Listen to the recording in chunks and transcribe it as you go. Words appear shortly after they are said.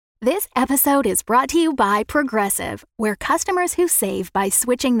This episode is brought to you by Progressive, where customers who save by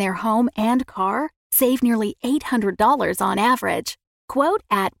switching their home and car save nearly $800 on average. Quote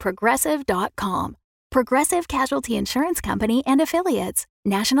at Progressive.com. Progressive Casualty Insurance Company and Affiliates.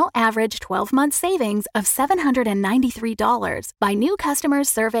 National average 12-month savings of $793 by new customers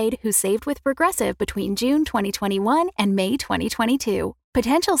surveyed who saved with Progressive between June 2021 and May 2022.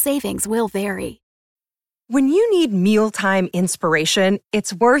 Potential savings will vary. When you need mealtime inspiration,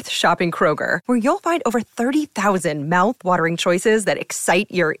 it's worth shopping Kroger, where you'll find over 30,000 mouth-watering choices that excite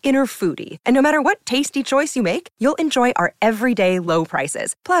your inner foodie. And no matter what tasty choice you make, you'll enjoy our everyday low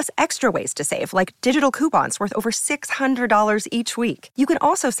prices, plus extra ways to save, like digital coupons worth over $600 each week. You can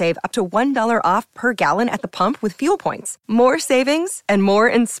also save up to $1 off per gallon at the pump with fuel points. More savings and more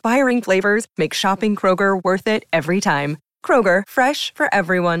inspiring flavors make shopping Kroger worth it every time. Kroger, fresh for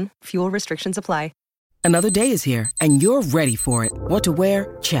everyone. Fuel restrictions apply. Another day is here, and you're ready for it. What to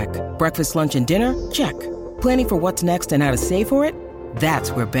wear? Check. Breakfast, lunch, and dinner? Check. Planning for what's next and how to save for it?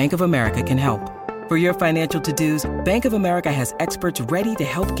 That's where Bank of America can help. For your financial to-dos, Bank of America has experts ready to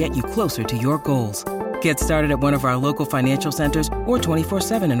help get you closer to your goals. Get started at one of our local financial centers or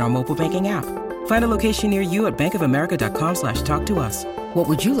 24/7 in our mobile banking app. Find a location near you at bankofamerica.com/talktous. What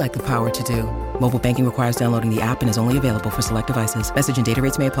would you like the power to do? Mobile banking requires downloading the app and is only available for select devices. Message and data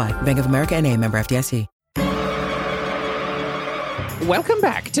rates may apply. Bank of America N.A., member FDIC. Welcome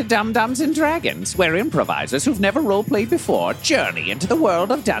back to Dum-Dums and Dragons, where improvisers who've never roleplayed before journey into the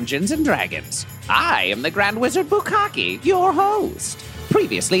world of Dungeons and Dragons. I am the Grand Wizard Bukkake, your host.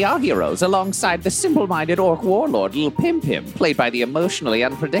 Previously, our heroes, alongside the simple-minded orc warlord Lil Pim Pim, played by the emotionally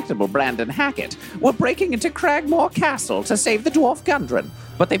unpredictable Brandon Hackett, were breaking into Cragmore Castle to save the dwarf Gundren,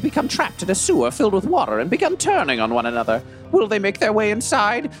 but they become trapped in a sewer filled with water and begin turning on one another. Will they make their way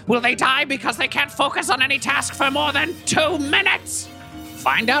inside? Will they die because they can't focus on any task for more than 2 minutes?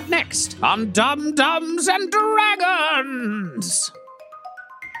 Find out next on Dum-Dums and Dragons!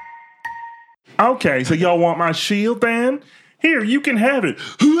 Okay, so y'all want my shield then? Here, you can have it.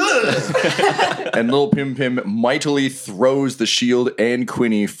 And Lil Pim Pim mightily throws the shield and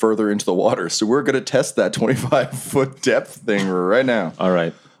Quinny further into the water. So we're going to test that 25-foot depth thing right now. All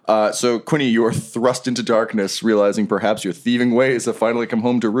right. So, Quinny, you are thrust into darkness, realizing perhaps your thieving ways have finally come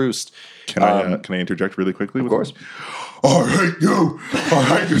home to roost. Can I interject really quickly? Of course. I hate you. I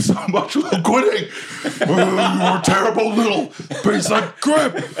hate you so much, little Quinny. You're a terrible little piece of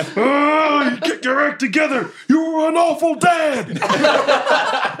crap. You get your act together. You're an awful dad.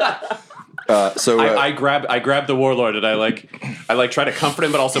 I grab the warlord and I try to comfort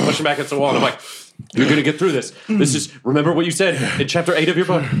him, but also push him back against the wall. And I'm like, "You're gonna get through this. This is remember what you said in chapter 8 of your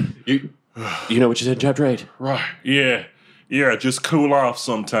book. You know what you said in chapter 8, Right? Yeah. Just cool off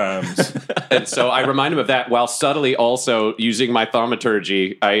sometimes. And so I remind him of that while subtly also using my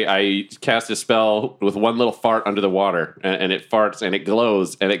thaumaturgy. I cast a spell with one little fart under the water, and it farts and it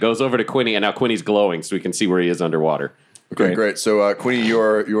glows and it goes over to Quinny, and now Quinny's glowing, so we can see where he is underwater. Okay, great. So, Quinny,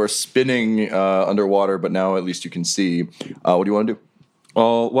 you're spinning underwater, but now at least you can see. What do you want to do?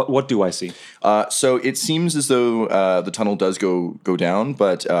 What do I see? So it seems as though the tunnel does go down,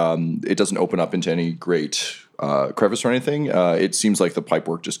 but it doesn't open up into any great crevice or anything. It seems like the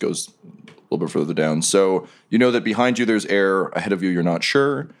pipework just goes a little bit further down. So you know that behind you there's air. Ahead of you, you're not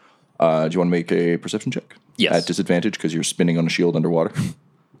sure. Do you want to make a perception check? Yes. At disadvantage because you're spinning on a shield underwater.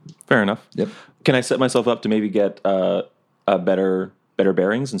 Fair enough. Yep. Can I set myself up to maybe get better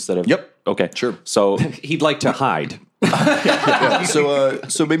bearings instead of? Yep. Okay. Sure. So he'd like to hide. Yeah.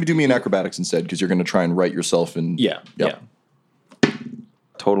 So maybe do me an acrobatics instead because you're going to try and right yourself. Yeah.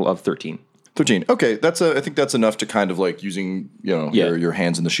 Total of 13. 13. Okay, I think that's enough to kind of like using your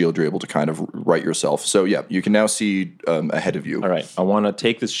hands in the shield. You're able to kind of right yourself. So yeah, you can now see ahead of you. All right, I want to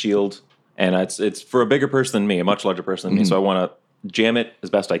take this shield, and it's for a bigger person than me, a much larger person than me. So I want to jam it as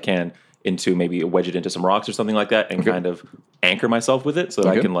best I can into maybe wedge it into some rocks or something like that, and kind of anchor myself with it so that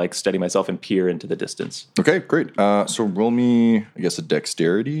I can like steady myself and peer into the distance. Okay, great. So roll me, I guess, a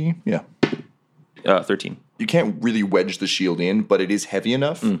dexterity. Yeah. 13. You can't really wedge the shield in, but it is heavy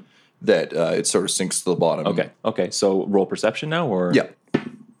enough that it sort of sinks to the bottom. Okay. So roll perception now, or? Yeah.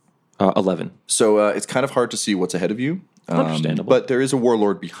 11. So it's kind of hard to see what's ahead of you. Understandable. But there is a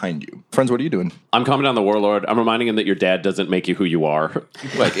warlord behind you. Friends, what are you doing? I'm commenting on the warlord. I'm reminding him that your dad doesn't make you who you are.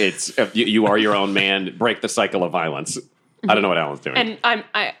 Like, it's you are your own man. Break the cycle of violence. I don't know what Alan's doing. And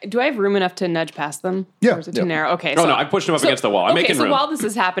do I have room enough to nudge past them? Yeah, Or is it too narrow? Okay. no, I pushed him up against the wall. I'm making room. So while this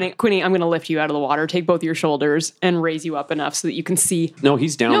is happening, Quinny, I'm going to lift you out of the water, take both your shoulders, and raise you up enough so that you can see. No,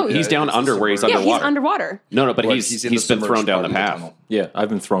 he's down. No, he's down under where he's Yeah, underwater. he's underwater. No, but Right, he's in the been thrown submerged down part the of path. tunnel. Yeah, I've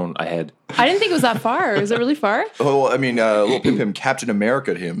been thrown ahead. I didn't think it was that far. Was it really far? Oh, I mean, little Pim Pim Captain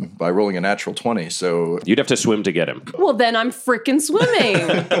America'd him by rolling a natural 20. So You'd have to swim to get him. Well, then I'm freaking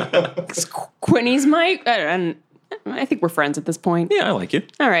swimming. 'Cause Quinny's and I think we're friends at this point. Yeah, I like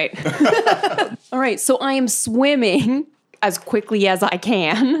it. All right. All right. So I am swimming as quickly as I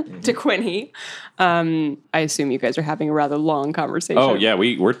can to Quinny. I assume you guys are having a rather long conversation. Oh yeah,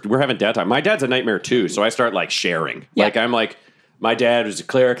 we're having dad time. My dad's a nightmare too, so I start like sharing. Yeah. Like I'm like, my dad was a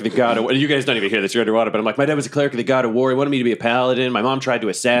cleric of the god of war. You guys don't even hear this, you're underwater, but I'm like, my dad was a cleric of the god of war. He wanted me to be a paladin. My mom tried to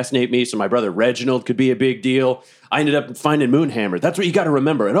assassinate me so my brother Reginald could be a big deal. I ended up finding Moonhammer. That's what you got to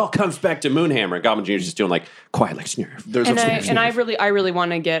remember. It all comes back to Moonhammer. And Goblin Jr.'s just doing like quiet, like snare. I really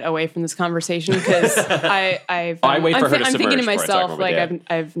want to get away from this conversation because I'm thinking to myself like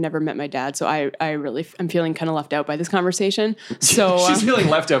I've never met my dad, so I'm feeling kind of left out by this conversation. So she's feeling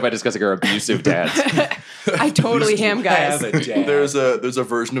left out by discussing her abusive dads. I totally am, guys. there's a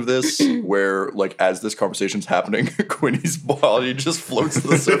version of this where, like, as this conversation's happening, Quinny's body just floats to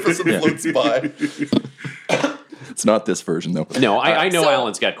the surface and floats by. It's not this version, though. No, I know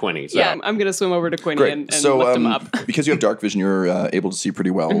Alan's got Quinny. So. Yeah, I'm going to swim over to Quinny and lift him up. Because you have dark vision, you're able to see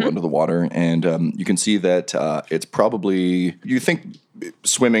pretty well under the water, and you can see that it's probably, you think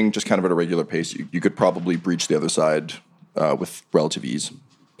swimming just kind of at a regular pace, you could probably breach the other side with relative ease.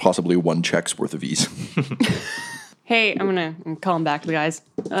 Possibly one check's worth of ease. Hey, I'm going to call him back to the guys.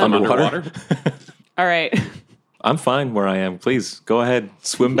 Underwater? All right. I'm fine where I am. Please go ahead,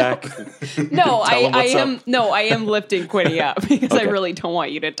 swim back. No, I him what's am. I am lifting Quinny up because I really don't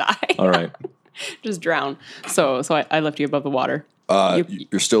want you to die. All right. Just drown. So I lift you above the water.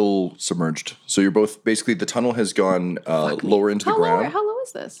 You're still submerged, so you're both basically. The tunnel has gone lower into the ground. How low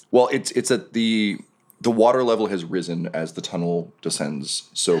is this? Well, it's at the water level has risen as the tunnel descends.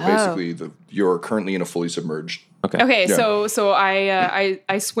 So basically, you're currently in a fully submerged. Okay. Yeah. So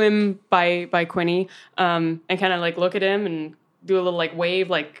I swim by Quinny and kind of like look at him and do a little like wave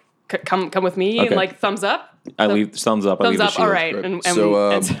like come with me and like thumbs up. I leave thumbs up. I leave the shield. All right.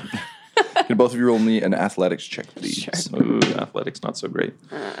 Right. Can both of you roll me an athletics check, please? Sure. Ooh, athletics not so great.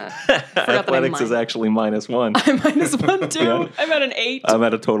 Athletics is actually -1. I'm -1 too. Yeah. I'm at an 8. I'm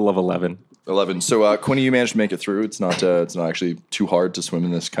at a total of 11. 11. So Quinny, you managed to make it through. It's not actually too hard to swim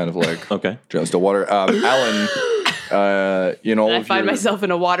in this kind of like still water. Alan, I find myself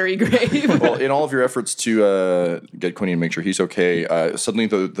in a watery grave. Well, in all of your efforts to get Quinny and make sure he's okay, suddenly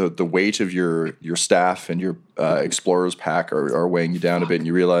the weight of your staff and your explorer's pack are weighing you down a bit, and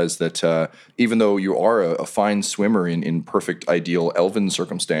you realize that even though you are a fine swimmer in perfect, ideal elven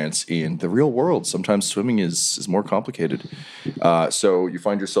circumstance, in the real world, sometimes swimming is more complicated. So you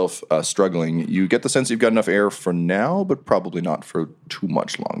find yourself struggling. You get the sense you've got enough air for now, but probably not for too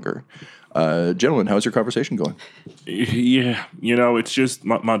much longer. Gentlemen, how's your conversation going? Yeah, it's just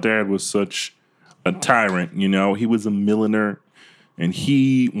my dad was such a tyrant, He was a milliner, and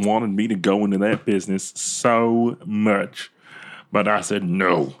he wanted me to go into that business so much. But I said,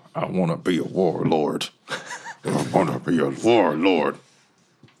 no, I want to be a warlord. I want to be a warlord.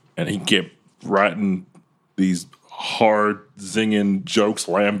 And he kept writing these hard, zinging jokes,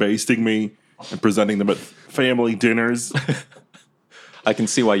 lambasting me and presenting them at family dinners. I can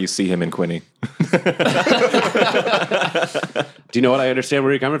see why you see him in Quinny. Do you know what? I understand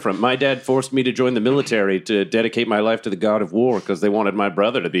where you're coming from. My dad forced me to join the military to dedicate my life to the god of war because they wanted my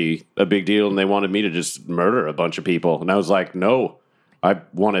brother to be a big deal and they wanted me to just murder a bunch of people. And I was like, no, I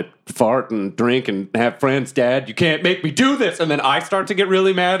want to fart and drink and have friends, Dad. You can't make me do this. And then I start to get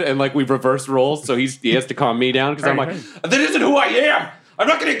really mad and like we reverse roles. So he has to calm me down because I'm like, that isn't who I am. I'm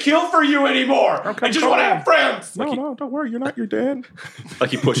not going to kill for you anymore. Okay, I just want to have friends. No, don't worry. You're not your dad.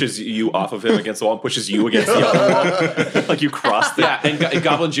 Like he pushes you off of him against the wall and pushes you against the other wall. Like you cross the... Yeah, and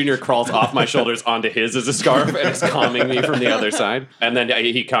Goblin Jr. crawls off my shoulders onto his as a scarf and is calming me from the other side. And then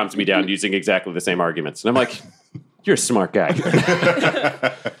he calms me down using exactly the same arguments. And I'm like, you're a smart guy.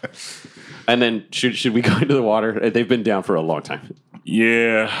 And then should we go into the water? They've been down for a long time.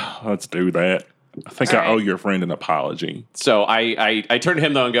 Yeah, let's do that. I think I owe your friend an apology. So I turn to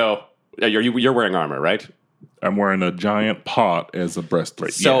him, though, and go, you're wearing armor, right? I'm wearing a giant pot as a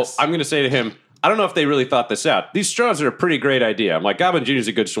breastplate. So yes. I'm going to say to him, I don't know if they really thought this out. These straws are a pretty great idea. I'm like, Goblin Jr.'s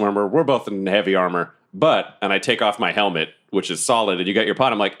a good swimmer. We're both in heavy armor. But, and I take off my helmet, which is solid, and you got your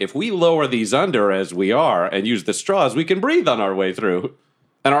pot. I'm like, if we lower these under as we are and use the straws, we can breathe on our way through.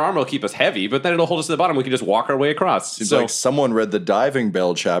 And our armor will keep us heavy, but then it'll hold us to the bottom. We can just walk our way across. Seems like someone read the diving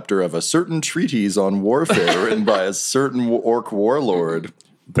bell chapter of a certain treatise on warfare written by a certain orc warlord.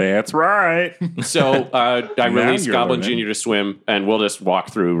 That's right. So I release Goblin Jr. to swim, and we'll just walk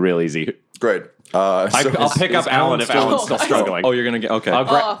through real easy. Great. I'll pick up Alan if Alan's still struggling. Oh, you're going to get... Okay.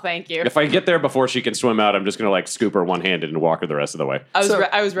 Thank you. If I get there before she can swim out, I'm just going to, like, scoop her one-handed and walk her the rest of the way.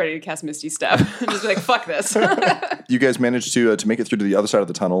 I was ready to cast Misty Step. Just like, fuck this. You guys managed to make it through to the other side of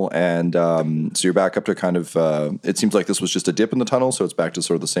the tunnel, and so you're back up to kind of... it seems like this was just a dip in the tunnel, so it's back to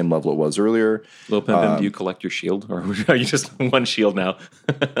sort of the same level it was earlier. Lil Pimpin, do you collect your shield, or are you just one shield now?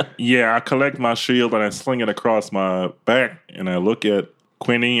 Yeah, I collect my shield, and I sling it across my back, and I look at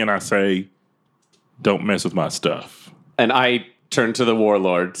Quinny, and I say... Don't mess with my stuff. And I turn to the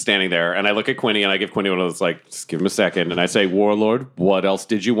warlord standing there, and I look at Quinny, and I give Quinny one of those, like, just give him a second. And I say, Warlord, what else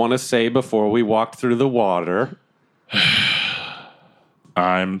did you want to say before we walked through the water?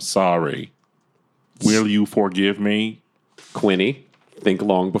 I'm sorry. Will you forgive me? Quinny, think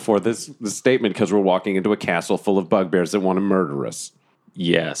long before this statement, because we're walking into a castle full of bugbears that want to murder us.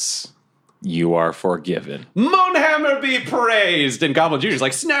 Yes. You are forgiven. Moonhammer be praised! And Goblin Jr.'s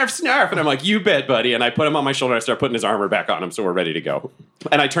like, snarf, snarf. And I'm like, you bet, buddy. And I put him on my shoulder. I start putting his armor back on him, so we're ready to go.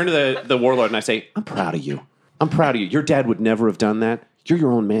 And I turn to the warlord and I say, I'm proud of you. I'm proud of you. Your dad would never have done that. You're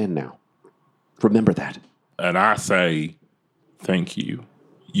your own man now. Remember that. And I say, thank you.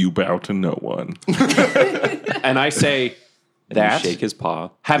 You bow to no one. And I say that, shake his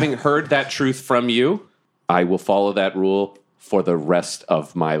paw. Having heard that truth from you, I will follow that rule for the rest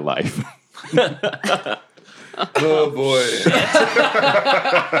of my life. Oh boy.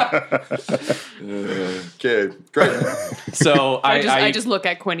 Okay, great. So I just look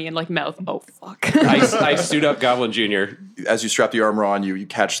at Quinny and like mouth, oh fuck. I suit up Goblin Jr. As you strap the armor on, you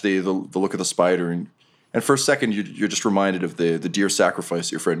catch the look of the spider, and for a second you're just reminded of the deer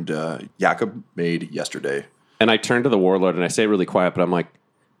sacrifice your friend Jakob made yesterday. And I turn to the warlord and I say it really quiet, but I'm like,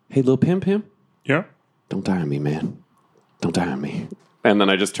 hey, Lil Pim, Yeah? don't die on me, man. Don't die on me. And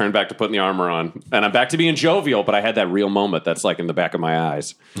then I just turned back to putting the armor on. And I'm back to being jovial, but I had that real moment that's like in the back of my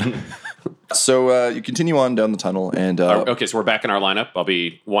eyes. So you continue on down the tunnel, and... okay, so we're back in our lineup. I'll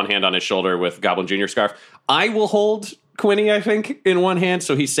be one hand on his shoulder with Goblin Jr. scarf. I will hold Quinny, I think, in one hand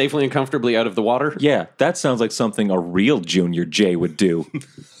so he's safely and comfortably out of the water. Yeah, that sounds like something a real Junior J would do.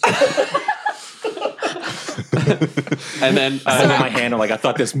 And then I hold my hand, I'm like, I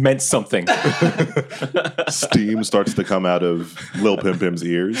thought this meant something. Steam starts to come out of Lil Pim Pim's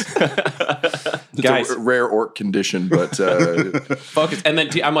ears. It's guys, a rare orc condition, but... Focus. And then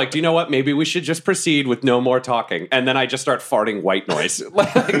I'm like, do you know what? Maybe we should just proceed with no more talking. And then I just start farting white noise. So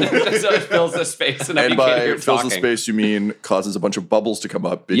it fills the space. And by fills the space, you mean causes a bunch of bubbles to come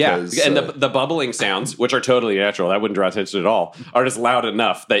up. Because, and the bubbling sounds, which are totally natural, that wouldn't draw attention at all, are just loud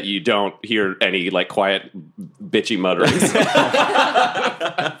enough that you don't hear any like quiet, bitchy mutterings from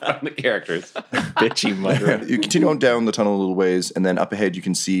the characters. Bitchy muttering. You continue on down the tunnel a little ways, and then up ahead you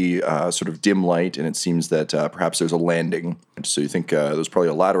can see sort of dim light, and it seems that perhaps there's a landing. So you think there's probably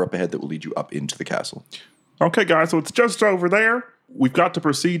a ladder up ahead that will lead you up into the castle. Okay, guys, so it's just over there. We've got to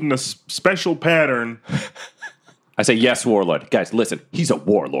proceed in a special pattern. I say, yes, warlord. Guys, listen, he's a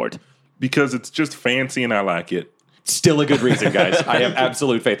warlord. Because it's just fancy and I like it. Still a good reason, guys. I have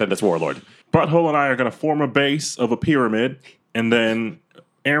absolute faith in this warlord. Butthole and I are going to form a base of a pyramid, and then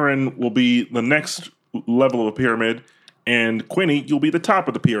Aaron will be the next level of a pyramid, and Quinny, you'll be the top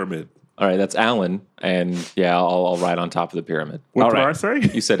of the pyramid. All right, that's Alan, and yeah, I'll ride on top of the pyramid. What did I say?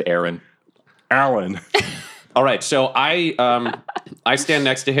 You said Aaron. Alan. All right, so I stand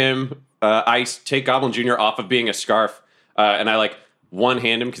next to him. I take Goblin Jr. off of being a scarf, and I like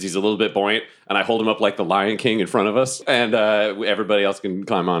one-hand him because he's a little bit buoyant, and I hold him up like the Lion King in front of us, and everybody else can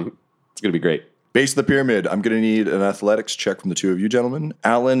climb on. It's going to be great. Base of the pyramid. I'm going to need an athletics check from the two of you gentlemen.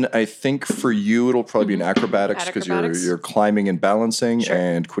 Alan, I think for you it'll probably be an acrobatics because you're climbing and balancing, sure.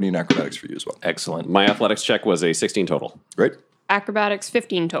 And Quinny and acrobatics for you as well. Excellent. My athletics check was a 16 total. Great. Acrobatics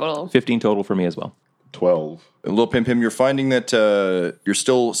 15 total. 15 total for me as well. 12. Lil Pim Pim, you're finding that you're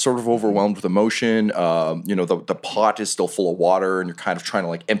still sort of overwhelmed with emotion. The pot is still full of water, and you're kind of trying to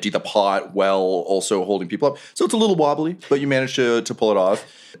like empty the pot while also holding people up. So it's a little wobbly, but you manage to pull it off.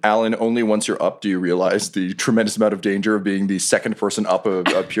 Alan, only once you're up do you realize the tremendous amount of danger of being the second person up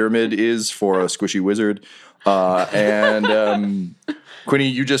a pyramid is for a squishy wizard. Quinny,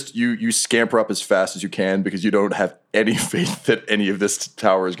 you scamper up as fast as you can because you don't have any faith that any of this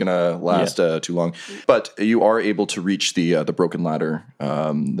tower is going to last too long. But you are able to reach the broken ladder.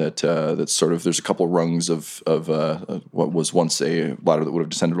 That's sort of there's a couple of rungs of what was once a ladder that would have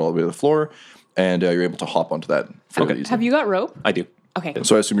descended all the way to the floor, and you're able to hop onto that fairly easily. Have you got rope? I do. Okay.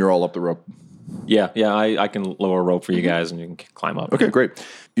 So I assume you're all up the rope. Yeah, I can lower a rope for you guys and you can climb up. Okay, great.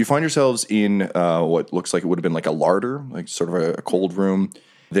 You find yourselves in what looks like it would have been like a larder, like sort of a cold room.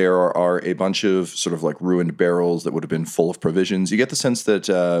 There are a bunch of sort of like ruined barrels that would have been full of provisions. You get the sense that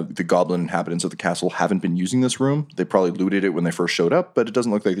the goblin inhabitants of the castle haven't been using this room. They probably looted it when they first showed up, but it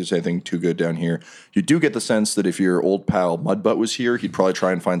doesn't look like there's anything too good down here. You do get the sense that if your old pal Mudbutt was here, he'd probably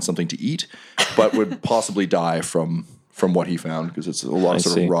try and find something to eat, but would possibly die from what he found because it's a lot of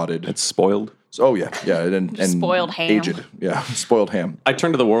sort of rotted. It's spoiled. Oh, yeah, and spoiled ham. Aged. Yeah, spoiled ham. I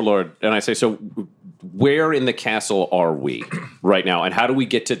turn to the warlord and I say, so where in the castle are we right now, and how do we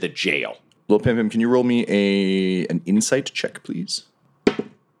get to the jail? Little Pim Pim, can you roll me an insight check, please?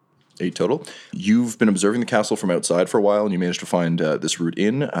 8 total. You've been observing the castle from outside for a while, and you managed to find this route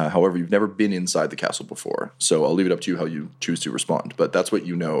in. However, you've never been inside the castle before, so I'll leave it up to you how you choose to respond. But that's what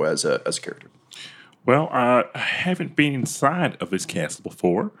you know as a character. Well, I haven't been inside of this castle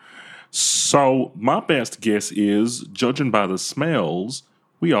before, so my best guess is, judging by the smells,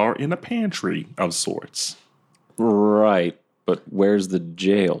 we are in a pantry of sorts. Right, but where's the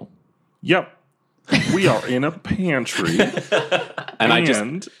jail? Yep, we are in a pantry,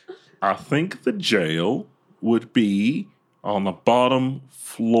 and I think the jail would be on the bottom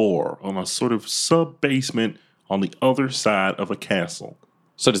floor, on a sort of sub-basement on the other side of a castle.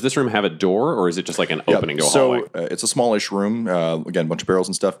 So does this room have a door, or is it just like an opening to a hallway? So it's a smallish room. Again, a bunch of barrels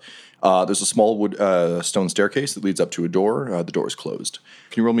and stuff. There's a small wood stone staircase that leads up to a door. The door is closed.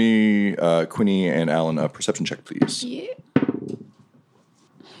 Can you roll me, Quinny and Alan, a perception check, please? Yeah.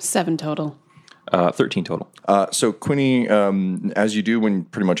 7 total. 13 total. So Quinny, as you do when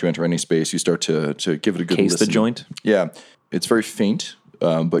pretty much you enter any space, you start to give it a good Case listen. the joint? Yeah. It's very faint,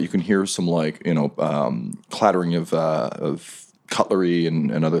 but you can hear some clattering of cutlery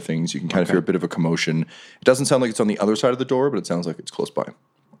and other things. You can kind of hear a bit of a commotion. It doesn't sound like it's on the other side of the door, but it sounds like it's close by.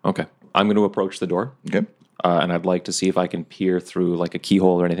 Okay. I'm going to approach the door. Okay. And I'd like to see if I can peer through like a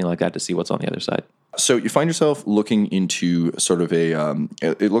keyhole or anything like that to see what's on the other side. So you find yourself looking into sort of a,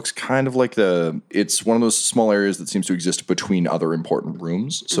 it looks kind of like it's one of those small areas that seems to exist between other important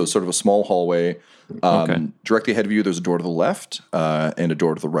rooms. So it's sort of a small hallway. Directly ahead of you, there's a door to the left and a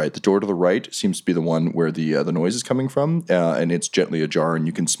door to the right. The door to the right seems to be the one where the noise is coming from, and it's gently ajar, and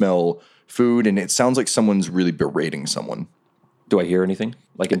you can smell food, and it sounds like someone's really berating someone. Do I hear anything?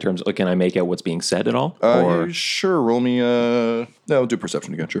 Like in terms of, can I make out what's being said at all? Sure, roll me, no, do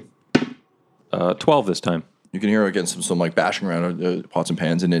perception again, sure. 12 this time. You can hear again some like bashing around pots and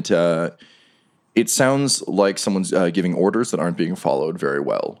pans, and it sounds like someone's giving orders that aren't being followed very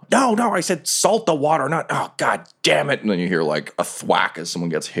well. No, I said salt the water, not, oh, God damn it. And then you hear like a thwack as someone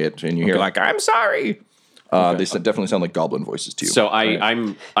gets hit, and you hear like, I'm sorry. They definitely sound like goblin voices to you. So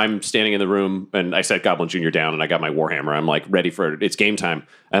I'm standing in the room, and I set Goblin Jr. down, and I got my Warhammer. I'm like ready for it. It's game time.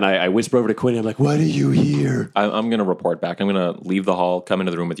 And I whisper over to Quinn. I'm like, what do you hear? I'm going to report back. I'm going to leave the hall, come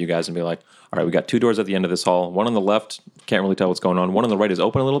into the room with you guys, and be like, all right, we got 2 doors at the end of this hall. One on the left, can't really tell what's going on. One on the right is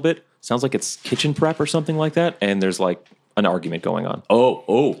open a little bit. Sounds like it's kitchen prep or something like that. And there's like an argument going on.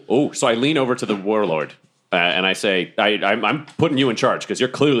 Oh. So I lean over to the warlord. And I say, I'm putting you in charge because you're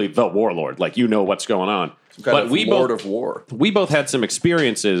clearly the warlord. Like, you know what's going on. But we Lord of War. We both had some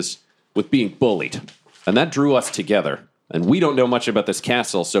experiences with being bullied, and that drew us together. And we don't know much about this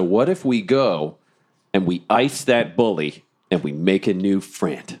castle, so what if we go and we ice that bully and we make a new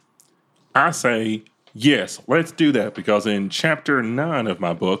friend? I say, yes, let's do that, because in chapter 9 of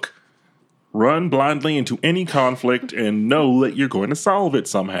my book, run blindly into any conflict and know that you're going to solve it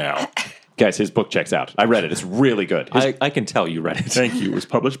somehow. Guys, his book checks out. I read it. It's really good. I can tell you read it. Thank you. It was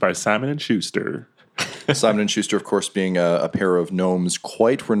published by Simon & Schuster. Simon & Schuster, of course, being a pair of gnomes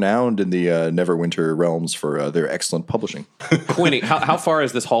quite renowned in the Neverwinter realms for their excellent publishing. Quinny, how far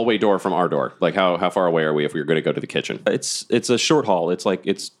is this hallway door from our door? Like, how far away are we if we were going to go to the kitchen? It's a short hall.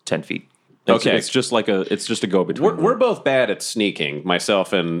 It's 10 feet. It's just a go-between. We're both bad at sneaking,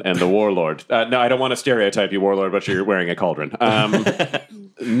 myself and the warlord. No, I don't want to stereotype you, warlord, but you're wearing a cauldron.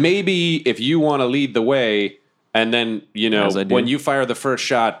 Maybe if you want to lead the way, and then, when you fire the first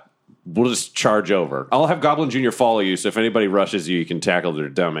shot, we'll just charge over. I'll have Goblin Jr. follow you, so if anybody rushes you, you can tackle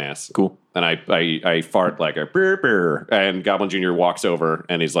their dumbass. Cool. And I fart like a brr, brr, and Goblin Jr. walks over,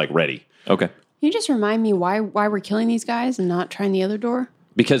 and he's like, ready. Okay. Can you just remind me why we're killing these guys and not trying the other door?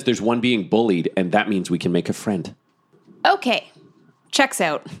 Because there's one being bullied, and that means we can make a friend. Okay. Checks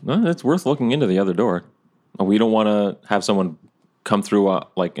out. Well, it's worth looking into the other door. We don't want to have someone come through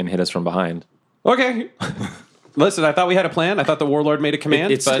and hit us from behind. Okay. Listen, I thought we had a plan. I thought the warlord made a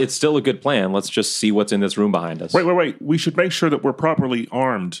command. It's still a good plan. Let's just see what's in this room behind us. Wait. We should make sure that we're properly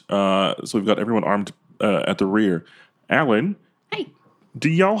armed. So we've got everyone armed at the rear. Alan, hey, Do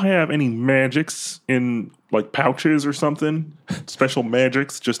y'all have any magics in, like, pouches or something? Special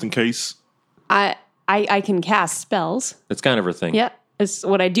magics, just in case? I can cast spells. It's kind of her thing. Yeah, it's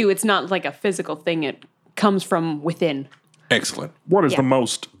what I do. It's not like a physical thing. It comes from within. Excellent. What is the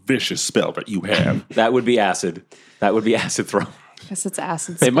most vicious spell that you have? That would be acid. That would be acid throw. I guess it's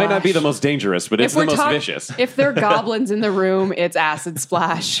acid splash. It might not be the most dangerous, but it's the most vicious. If there are goblins in the room, it's acid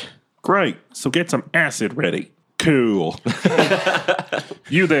splash. Great. So get some acid ready. Cool.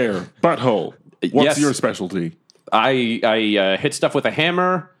 You there, butthole. What's your specialty? I hit stuff with a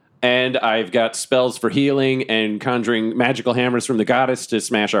hammer, and I've got spells for healing and conjuring magical hammers from the goddess to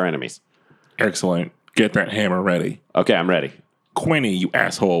smash our enemies. Excellent. Get that hammer ready. Okay, I'm ready. Quinny, you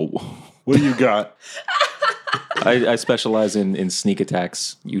asshole. What do you got? I specialize in sneak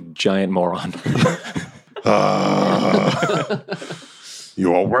attacks, you giant moron.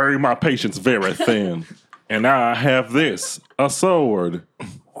 You are wearing my patience very thin. And I have this, a sword.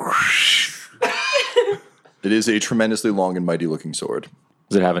 It is a tremendously long and mighty looking sword.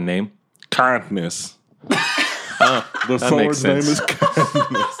 Does it have a name? Kindness. The sword's name is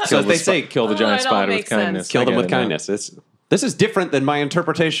Kindness. So they say kill the giant spider with kindness. Kill them with kindness. This is different than my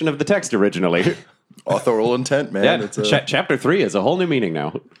interpretation of the text originally. Authorial intent, man. Yeah, chapter 3 is a whole new meaning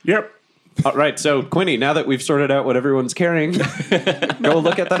now. Yep. All right, so Quinny, now that we've sorted out what everyone's carrying, go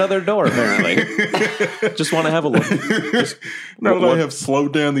look at that other door, apparently. Just want to have a look. Now that I have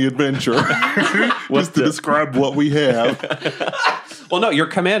slowed down the adventure, just to describe what we have. Well, no, you're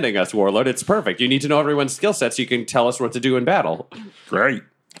commanding us, Warlord. It's perfect. You need to know everyone's skill sets so you can tell us what to do in battle. Great.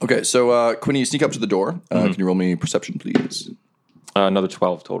 Okay, so Quinny, you sneak up to the door. Can you roll me perception, please? Another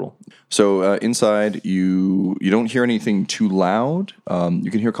 12 total. So inside, you don't hear anything too loud.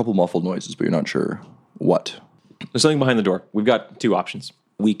 You can hear a couple muffled noises, but you're not sure what. There's something behind the door. We've got two options.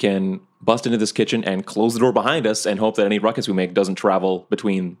 We can bust into this kitchen and close the door behind us and hope that any ruckus we make doesn't travel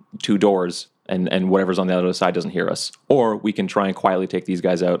between two doors and whatever's on the other side doesn't hear us. Or we can try and quietly take these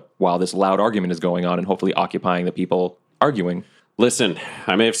guys out while this loud argument is going on and hopefully occupying the people arguing. Listen,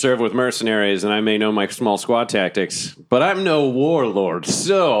 I may have served with mercenaries and I may know my small squad tactics, but I'm no warlord,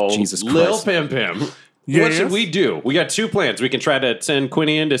 so Jesus Christ. Lil Pim Pim. Yes. What should we do? We got two plans. We can try to send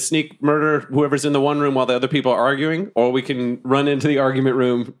Quinny in to sneak murder whoever's in the one room while the other people are arguing, or we can run into the argument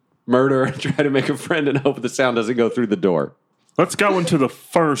room, murder, try to make a friend, and hope the sound doesn't go through the door. Let's go into the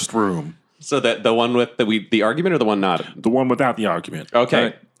first room. So that the one with the argument or the one not? The one without the argument. Okay.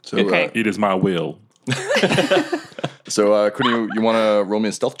 Right. So, it is my will. So, Quinny, you want to roll me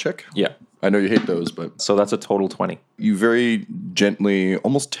a stealth check? Yeah. I know you hate those, but... So that's a total 20. You very gently,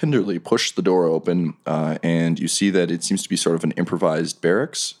 almost tenderly push the door open, and you see that it seems to be sort of an improvised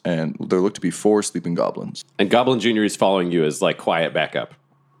barracks, and there look to be 4 sleeping goblins. And Goblin Jr. is following you as, like, quiet backup.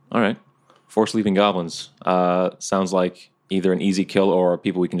 All right. 4 sleeping goblins. Sounds like either an easy kill or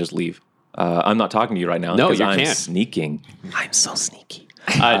people we can just leave. I'm not talking to you right now. No, you I'm can't. Sneaking. I'm so sneaky.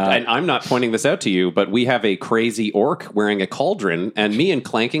 And I'm not pointing this out to you, but we have a crazy orc wearing a cauldron and me in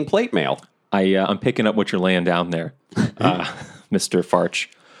clanking plate mail. I'm picking up what you're laying down there, Mr. Farch.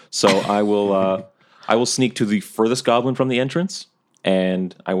 So I will sneak to the furthest goblin from the entrance,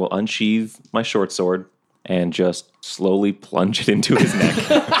 and I will unsheathe my short sword and just slowly plunge it into his neck.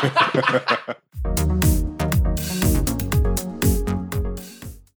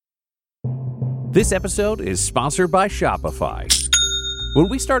 This episode is sponsored by Shopify. When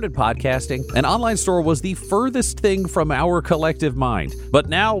we started podcasting, an online store was the furthest thing from our collective mind. But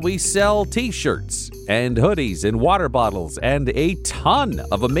now we sell t-shirts and hoodies and water bottles and a ton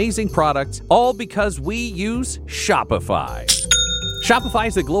of amazing products, all because we use Shopify. Shopify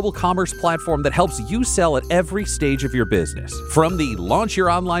is a global commerce platform that helps you sell at every stage of your business. From the launch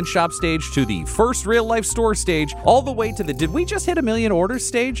your online shop stage to the first real-life store stage, all the way to the did we just hit 1 million orders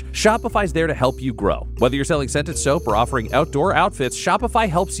stage? Shopify's there to help you grow. Whether you're selling scented soap or offering outdoor outfits, Shopify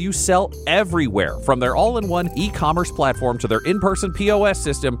helps you sell everywhere. From their all-in-one e-commerce platform to their in-person POS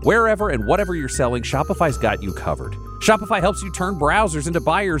system, wherever and whatever you're selling, Shopify's got you covered. Shopify helps you turn browsers into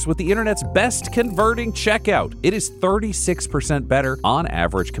buyers with the internet's best converting checkout. It is 36% better on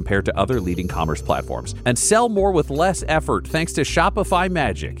average compared to other leading commerce platforms. And sell more with less effort thanks to Shopify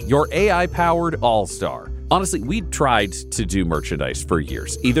Magic, your AI-powered all-star. Honestly, we tried to do merchandise for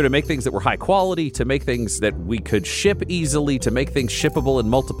years, either to make things that were high quality, to make things that we could ship easily, to make things shippable in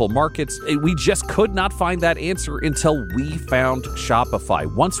multiple markets. We just could not find that answer until we found Shopify.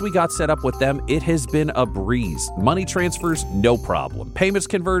 Once we got set up with them, it has been a breeze. Money transfers, no problem. Payments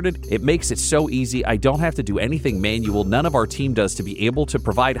converted, it makes it so easy. I don't have to do anything manual. None of our team does to be able to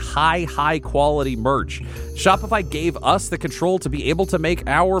provide high quality merch. Shopify gave us the control to be able to make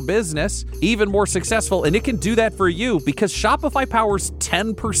our business even more successful, and it it can do that for you because Shopify powers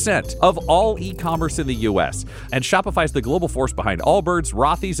 10% of all e-commerce in the U.S. And Shopify is the global force behind Allbirds,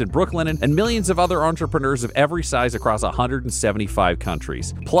 Rothy's, and Brooklinen, and millions of other entrepreneurs of every size across 175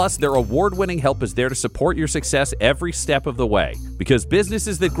 countries. Plus, their award-winning help is there to support your success every step of the way. Because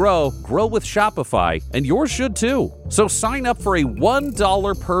businesses that grow with Shopify, and yours should too. So sign up for a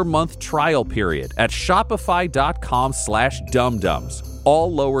 $1 per month trial period at shopify.com/dumdums.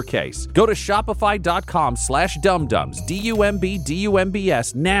 All lowercase. Go to shopify.com/dumdums,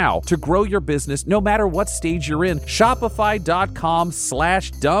 DUMBDUMBS now to grow your business no matter what stage you're in.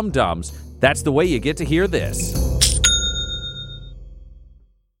 Shopify.com/dumdums. That's the way you get to hear this.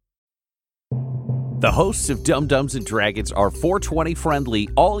 The hosts of Dum Dums and Dragons are 420 friendly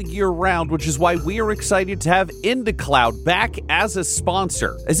all year round, which is why we are excited to have IndaCloud back as a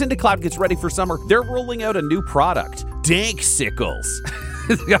sponsor. As IndaCloud gets ready for summer, they're rolling out a new product, Danksicles.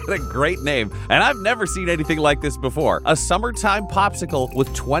 It's got a great name, and I've never seen anything like this before. A summertime popsicle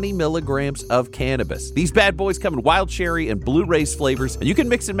with 20 milligrams of cannabis. These bad boys come in wild cherry and blue rays flavors, and you can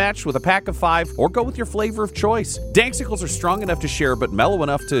mix and match with a pack of 5 or go with your flavor of choice. Danksicles are strong enough to share, but mellow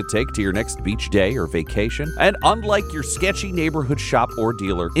enough to take to your next beach day or vacation. And unlike your sketchy neighborhood shop or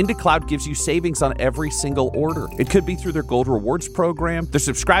dealer, IndaCloud gives you savings on every single order. It could be through their Gold Rewards program, their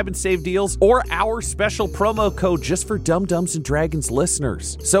Subscribe and Save deals, or our special promo code just for Dum Dums and Dragons listeners.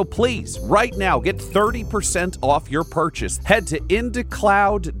 So please, right now, get 30% off your purchase. Head to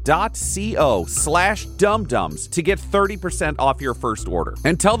indacloud.co/dumdums to get 30% off your first order.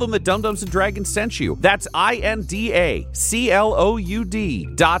 And tell them that Dum Dums and Dragons sent you. That's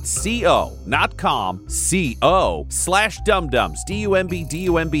INDACLOUD.co, not com, CO/dumdums,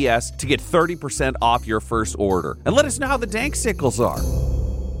 DUMBDUMBS to get 30% off your first order. And let us know how the Danksicles are.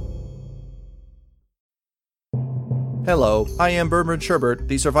 Hello, I am Bourbon Sherbert,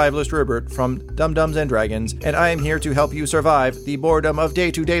 the survivalist Rupert from Dum Dums and Dragons, and I am here to help you survive the boredom of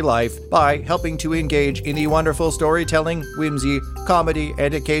day-to-day life by helping to engage in the wonderful storytelling, whimsy, comedy,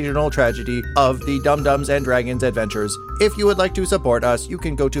 and occasional tragedy of the Dum Dums and Dragons adventures. If you would like to support us, you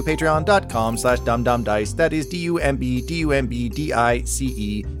can go to patreon.com/dumdumdice, that is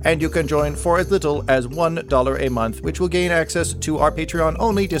DUMBDUMBDICE, and you can join for as little as $1 a month, which will gain access to our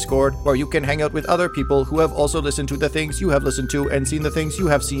Patreon-only Discord, where you can hang out with other people who have also listened to the things you have listened to and seen the things you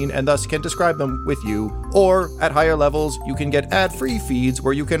have seen and thus can describe them with you. Or, at higher levels, you can get ad-free feeds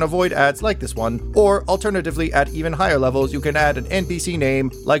where you can avoid ads like this one. Or, alternatively, at even higher levels, you can add an NPC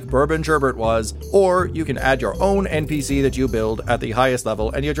name like Bourbon Sherbert was. Or, you can add your own NPC that you build at the highest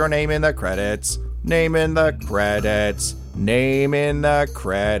level and get your name in the credits. Name in the credits. Name in the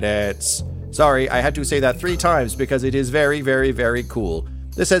credits. Sorry, I had to say that 3 times because it is very, very, very cool.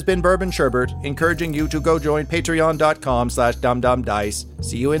 This has been Bourbon Sherbert, encouraging you to go join patreon.com/dumdumdice.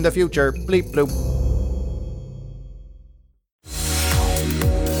 See you in the future. Bleep bloop.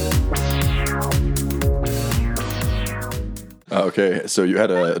 Okay, so you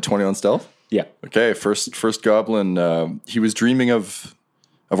had a 20 on stealth? Yeah. Okay, first goblin, he was dreaming of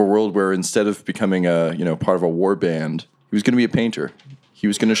a world where instead of becoming part of a war band, he was going to be a painter. He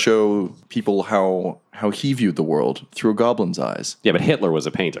was going to show people how he viewed the world through a goblin's eyes. Yeah, but Hitler was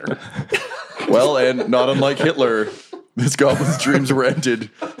a painter. Well, and not unlike Hitler, this goblin's dreams were ended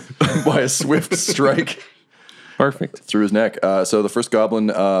by a swift strike. Perfect. Through his neck. So the first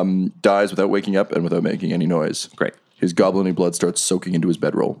goblin dies without waking up and without making any noise. Great. His goblin-y blood starts soaking into his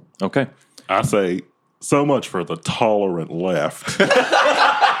bedroll. Okay. I say, so much for the tolerant left.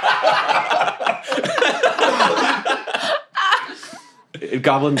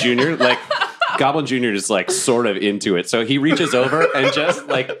 Goblin Jr., just sort of into it. So he reaches over and just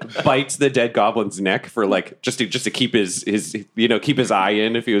bites the dead goblin's neck for just to keep his keep his eye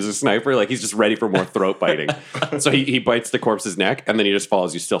in if he was a sniper. He's just ready for more throat biting. So he bites the corpse's neck and then he just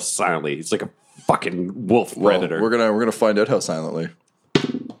follows you still silently. He's like a fucking wolf predator. We're gonna find out how silently.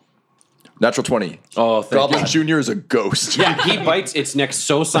 Natural 20. Oh, thank Goblin God. Jr. is a ghost. Yeah, he bites its neck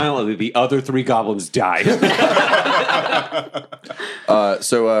so silently the other 3 goblins die.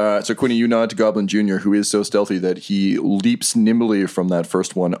 So Quinny, you nod to Goblin Jr., who is so stealthy that he leaps nimbly from that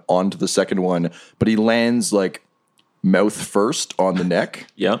first one onto the second one, but he lands mouth first on the neck.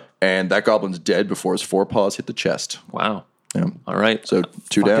 Yeah. And that goblin's dead before his forepaws hit the chest. Wow. Yeah. All right. So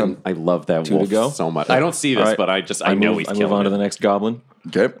 2 down. I love that 2 wolf to go. so much. I don't see this, Right. but I know he's I killing move on to it. the next goblin.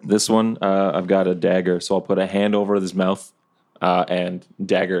 Okay. This one, I've got a dagger, so I'll put a hand over his mouth and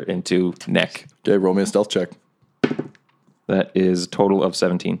dagger into neck. Okay, roll me a stealth check. That is a total of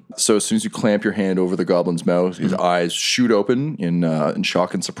 17. So as soon as you clamp your hand over the goblin's mouth, his eyes shoot open in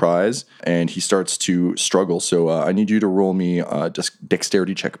shock and surprise, and he starts to struggle. So I need you to roll me a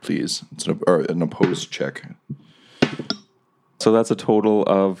dexterity check, please. It's an opposed check. So that's a total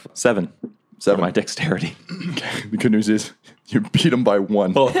of 7. 7. For my dexterity. Okay. The good news is you beat him by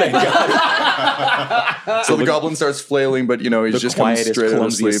 1. Oh, thank God. So the goblin starts flailing, but he's just coming straight out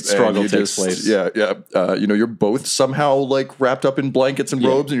of sleep. Struggle takes place. Yeah. You're both somehow like wrapped up in blankets and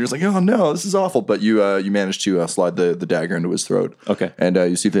robes, and you're just like, oh no, this is awful. But you manage to slide the dagger into his throat. Okay. And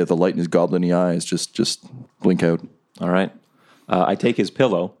you see that the light in his goblin-y eyes just blink out. All right. I take his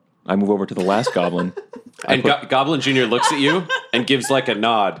pillow. I move over to the last goblin. And Goblin Jr. looks at you and gives like a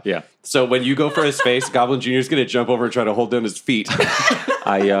nod. Yeah. So when you go for his face, Goblin Jr. is going to jump over and try to hold down his feet.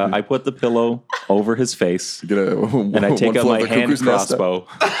 I put the pillow over his face, and I take out my hand crossbow,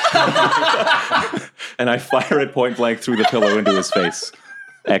 and I fire it point blank through the pillow into his face.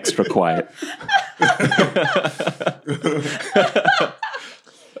 Extra quiet.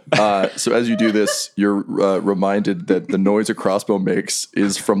 So as you do this, you're reminded that the noise a crossbow makes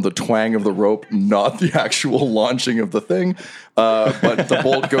is from the twang of the rope, not the actual launching of the thing. But the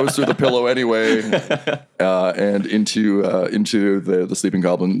bolt goes through the pillow anyway, and into the sleeping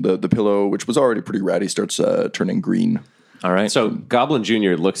goblin. The pillow, which was already pretty ratty, starts turning green. All right. So Goblin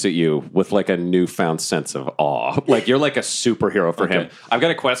Jr. looks at you with like a newfound sense of awe. Like you're like a superhero for him. I've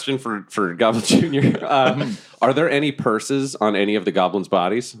got a question for Goblin Jr. Are there any purses on any of the goblins'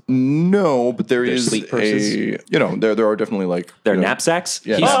 bodies? No, but there's sleep purses? there are definitely like... They're knapsacks?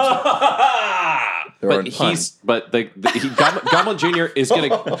 Yeah, Goblin Jr. is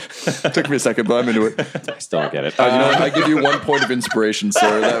going to... Took me a second, but I'm into it. I still don't get it. I give you 1 point of inspiration,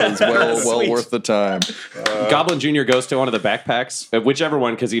 sir. That was well worth the time. Goblin Jr. goes to one of the backpacks, whichever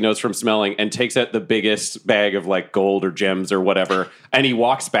one, because he knows from smelling, and takes out the biggest bag of like gold or gems or whatever, and he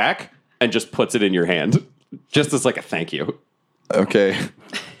walks back and just puts it in your hand, just as like a thank you. Okay.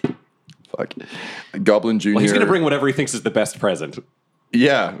 Fuck. Goblin Jr. Well, he's going to bring whatever he thinks is the best present.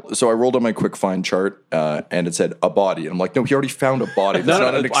 Yeah, so I rolled on my quick find chart, and it said a body. And I'm like, no, he already found a body. That's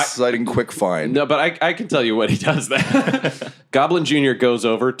not an exciting quick find. No, but I can tell you what he does then. Goblin Jr. goes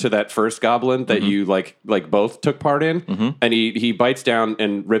over to that first goblin that you like both took part in, and he bites down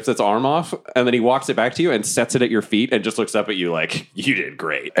and rips its arm off, and then he walks it back to you and sets it at your feet and just looks up at you like, you did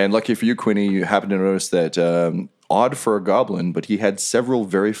great. And lucky for you, Quinny, you happen to notice that odd for a goblin, but he had several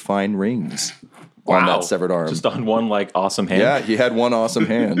very fine rings. On that severed arm. Just on one, like, awesome hand? Yeah, he had one awesome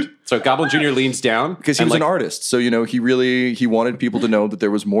hand. So Goblin Jr. leans down. Because he was an artist. So, he wanted people to know that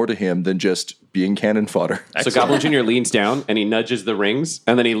there was more to him than just being cannon fodder. Excellent. So Goblin Jr. leans down, and he nudges the rings,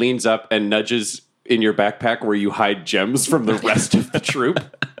 and then he leans up and nudges in your backpack where you hide gems from the rest of the troop.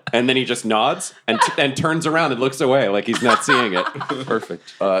 And then he just nods and turns around and looks away like he's not seeing it.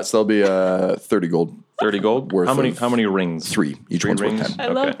 Perfect. So that'll be 30 gold. 30 gold? Worth how many rings? 3. Each one's worth 10. I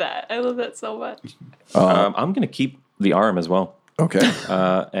love that. I love that so much. I'm going to keep the arm as well. Okay.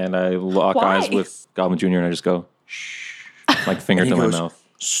 And I lock eyes with Goblin Jr. and I just go, shh, like finger to my mouth.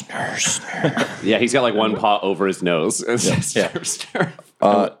 Snurr, snurr. Yeah, he's got like one paw over his nose.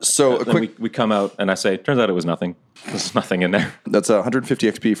 So we come out and I say, turns out it was nothing. There's nothing in there. That's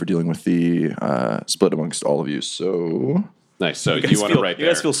 150 XP for dealing with the split amongst all of you. So... Nice. So you want to write there.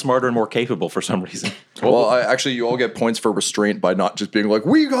 You guys feel smarter and more capable for some reason. Well, actually, you all get points for restraint by not just being like,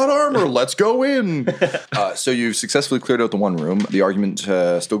 we got armor, let's go in. So you've successfully cleared out the one room. The argument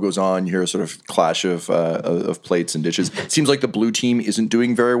still goes on. You hear a sort of clash of plates and dishes. It seems like the blue team isn't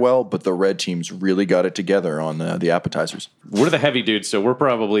doing very well, but the red team's really got it together on the appetizers. We're the heavy dudes, so we're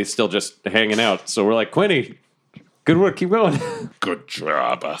probably still just hanging out. So we're like, Quinny, good work, keep going. Good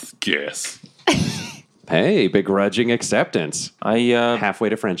job, I guess. Hey, begrudging acceptance. Halfway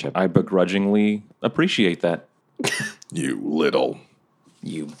to friendship. I begrudgingly appreciate that. You little.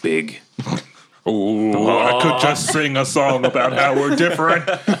 You big. Oh, I could just sing a song about how we're different.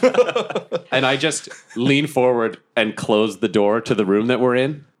 And I just lean forward and close the door to the room that we're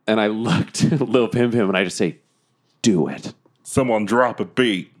in. And I look to Lil Pim Pim and I just say, do it. Someone drop a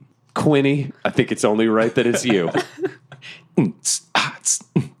beat. Quinny, I think it's only right that it's you.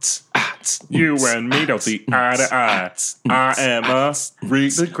 You and me don't see eye to eye. I am a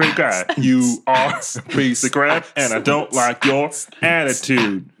really great guy. You are a piece of crap, and I don't like your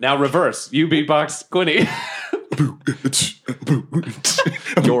attitude. Now reverse. You beatbox, Quinny.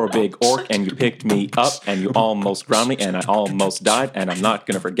 You're a big orc, and you picked me up, and you almost drowned me, and I almost died, and I'm not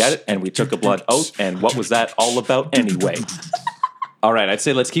going to forget it, and we took a blood oath, and what was that all about anyway? All right, I'd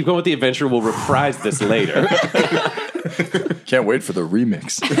say let's keep going with the adventure. We'll reprise this later. Can't wait for the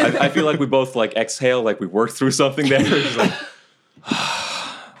remix. I feel like we both like exhale, like we worked through something there. Just like,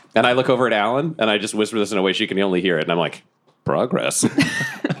 and I look over at Alan, and I just whisper this in a way she can only hear it, and I'm like, progress.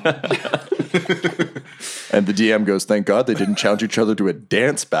 And the DM goes, thank God they didn't challenge each other to a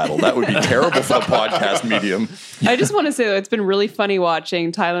dance battle. That would be terrible for the podcast medium. I just want to say, though, it's been really funny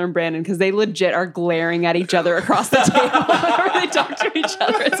watching Tyler and Brandon because they legit are glaring at each other across the table whenever they talk to each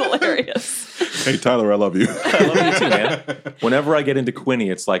other. It's hilarious. Hey, Tyler, I love you. I love you too, man. Whenever I get into Quinny,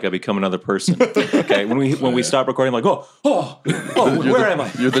 it's like I become another person. Okay, when we stop recording, I'm like, where am I?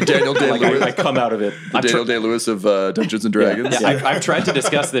 You're the Daniel Day-Lewis. I come out of it. The Daniel Day-Lewis of Dungeons and Dragons. Yeah, I've tried to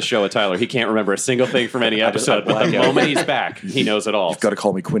discuss this show with Tyler. He can't remember a single thing from any episode, but the moment he's back, he knows it all. You've got to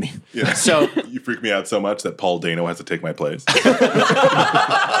call me Quinny. Yeah. So you freak me out so much that Paul Dano has to take my place.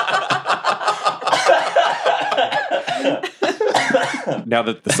 now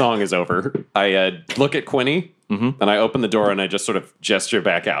that the song is over, I look at Quinny, and I open the door, and I just sort of gesture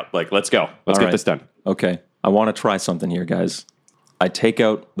back out. Like, let's go. Let's get this done. Okay. I want to try something here, guys. I take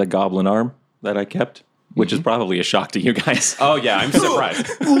out the goblin arm that I kept, which is probably a shock to you guys. Oh, yeah, I'm surprised.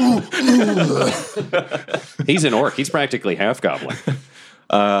 He's an orc. He's practically half goblin.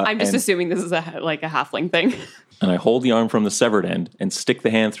 I'm just assuming this is a halfling thing. And I hold the arm from the severed end and stick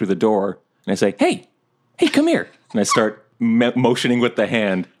the hand through the door, and I say, hey, come here. And I start motioning with the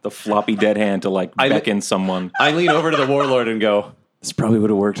hand, the floppy dead hand, to like beckon someone. I lean over to the warlord and go, this probably would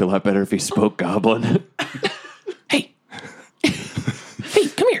have worked a lot better if he spoke goblin. Hey,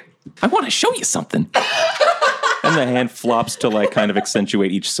 come here. I want to show you something. And the hand flops to like kind of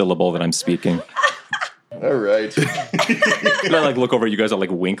accentuate each syllable that I'm speaking. All right. And I like look over at you guys, I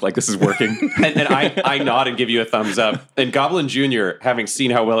like wink like this is working. and I nod and give you a thumbs up. And Goblin Jr., having seen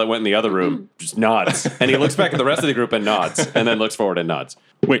how well it went in the other room, just nods. And he looks back at the rest of the group and nods. And then looks forward and nods.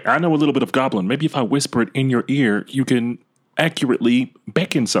 Wait, I know a little bit of Goblin. Maybe if I whisper it in your ear, you can accurately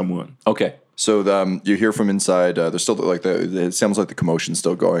beckon someone. Okay. So you hear from inside, there's still like it sounds like the commotion's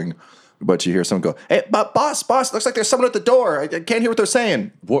still going. But you hear someone go, hey, boss, looks like there's someone at the door. I can't hear what they're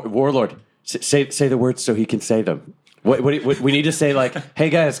saying. Warlord, say the words so he can say them. What we need to say, like, hey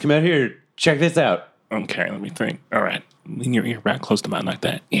guys, come out here, check this out. Okay, let me think. All right, lean your ear back close to mine like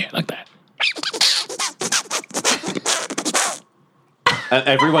that. Yeah, like that. And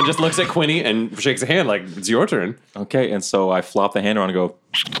everyone just looks at Quinny and shakes a hand like, it's your turn. Okay, and so I flop the hand around and go,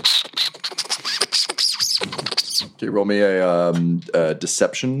 Okay, roll me a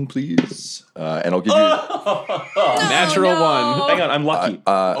deception, please. And I'll give you... Natural one. hang on, I'm lucky.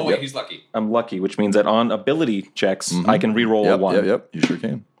 Wait, he's lucky. I'm lucky, which means that on ability checks, I can re-roll a 1. Yep, you sure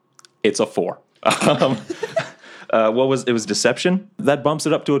can. It's a 4. It was deception? That bumps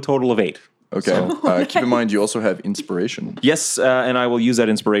it up to a total of 8. Okay. So. Keep in mind, you also have inspiration. Yes, and I will use that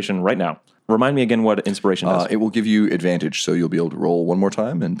inspiration right now. Remind me again what inspiration does. It will give you advantage, so you'll be able to roll one more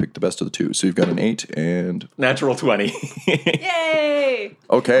time and pick the best of the two. So you've got an 8 and... Natural 20. Yay!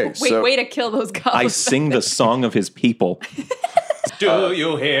 Okay, Way to kill those goblins. I sing the song of his people. Do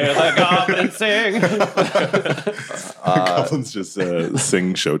you hear the goblin sing? Goblins just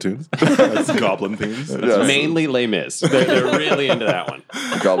sing show tunes. That's goblin themes. Mainly Les Mis. They're really into that one.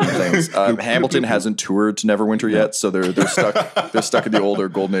 Goblin things. Hamilton hasn't toured to Neverwinter yet, so they're stuck. They're stuck in the older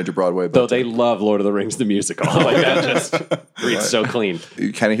golden age of Broadway. Though they love Lord of the Rings the musical. Like that just reads so clean.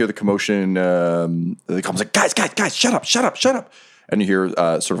 You kind of hear the commotion. The common's like, guys, shut up. And you hear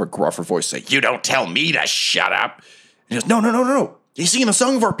sort of a gruffer voice say, "You don't tell me to shut up." And he goes, No. He's singing the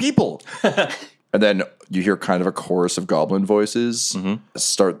song of our people. And then you hear kind of a chorus of goblin voices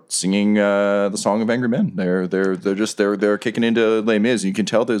start singing the song of angry men. They're kicking into Les Mis, and you can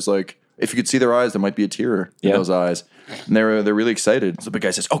tell there's like, if you could see their eyes, there might be a tear in those eyes. And they're really excited. So the big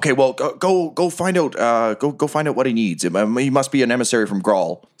guy says, "Okay, well, go find out what he needs. He must be an emissary from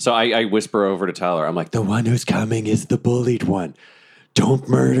Grawl." So I whisper over to Tyler. I'm like, the one who's coming is the bullied one. Don't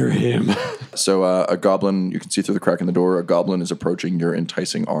murder him. So a goblin, you can see through the crack in the door, a goblin is approaching your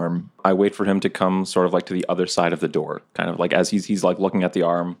enticing arm. I wait for him to come sort of like to the other side of the door, kind of like as he's like looking at the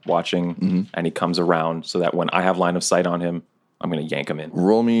arm, watching, and he comes around so that when I have line of sight on him, I'm going to yank him in.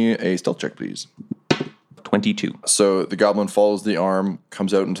 Roll me a stealth check, please. 22. So the goblin follows the arm,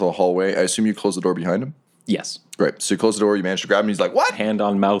 comes out into the hallway. I assume you close the door behind him? Yes. Great. So you close the door, you manage to grab him, he's like, "What?" Hand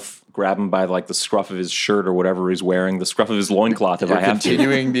on mouth, grab him by like the scruff of his shirt or whatever he's wearing, the scruff of his loincloth if You're I have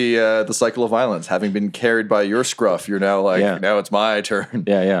continuing the cycle of violence. Having been carried by your scruff, you're now like, now it's my turn.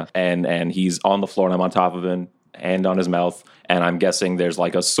 Yeah. And he's on the floor and I'm on top of him. hand on his mouth, and I'm guessing there's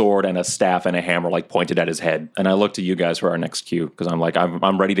like a sword and a staff and a hammer like pointed at his head. And I look to you guys for our next cue because I'm like,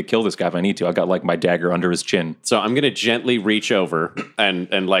 I'm ready to kill this guy if I need to. I got like my dagger under his chin. So I'm going to gently reach over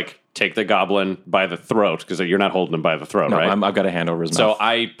and like take the goblin by the throat, because you're not holding him by the throat, right? I've got a hand over his so mouth. So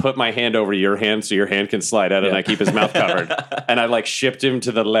I put my hand over your hand so your hand can slide out and I keep his mouth covered. And I like shift him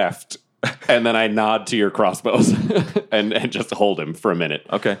to the left. And then I nod to your crossbows and just hold him for a minute.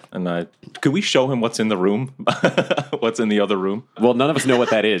 Okay. And could we show him what's in the room? What's in the other room? Well, none of us know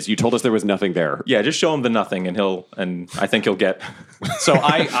what that is. You told us there was nothing there. Yeah, just show him the nothing, and I think he'll get. So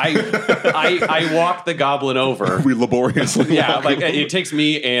I walk the goblin over. We laboriously. Yeah, like it takes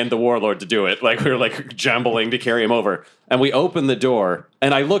me and the warlord to do it. Like we're like jumbling to carry him over, and we open the door,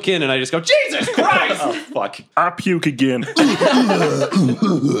 and I look in, and I just go, Jesus Christ! Oh fuck! I puke again.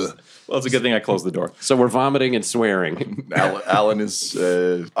 Well, it's a good thing I closed the door. So we're vomiting and swearing. Alan is,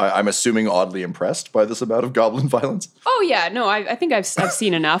 I'm assuming, oddly impressed by this amount of goblin violence. Oh, yeah. No, I think I've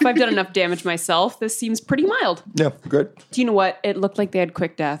seen enough. I've done enough damage myself. This seems pretty mild. Yeah, good. Do you know what? It looked like they had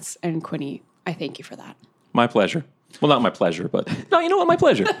quick deaths, and Quinny, I thank you for that. My pleasure. Well, not my pleasure, but no, you know what? My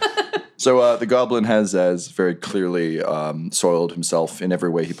pleasure. So the goblin has very clearly soiled himself in every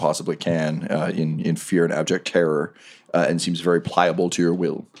way he possibly can in fear and abject terror, and seems very pliable to your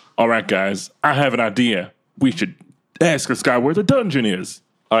will. All right, guys, I have an idea. We should ask this guy where the dungeon is.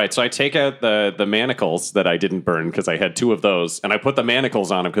 All right, so I take out the manacles that I didn't burn because I had 2 of those, and I put the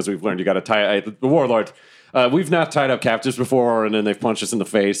manacles on him because we've learned you got to tie. The warlord, we've not tied up captives before, and then they've punched us in the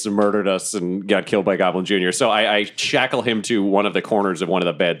face and murdered us and got killed by Goblin Jr. So I shackle him to one of the corners of one of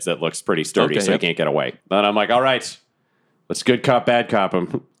the beds that looks pretty sturdy, so he can't get away. Then I'm like, all right, let's good cop, bad cop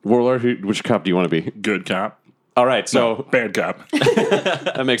him. Warlord, which cop do you want to be? Good cop. All right, so... No, bad cop.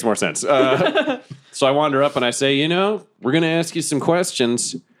 That makes more sense. So I wander up and I say, we're going to ask you some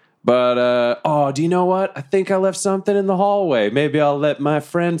questions, but, do you know what? I think I left something in the hallway. Maybe I'll let my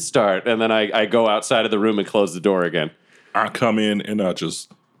friend start. And then I go outside of the room and close the door again. I come in and I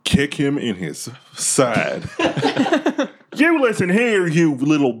just kick him in his side. You listen here, you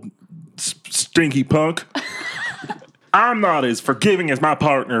little stinky punk. I'm not as forgiving as my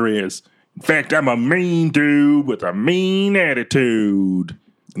partner is. In fact, I'm a mean dude with a mean attitude.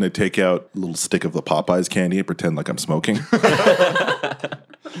 And I take out a little stick of the Popeyes candy and pretend like I'm smoking.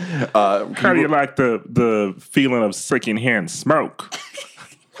 How do you like the feeling of secondhand smoke?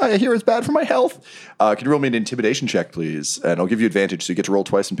 I hear it's bad for my health. Can you roll me an intimidation check, please? And I'll give you advantage, so you get to roll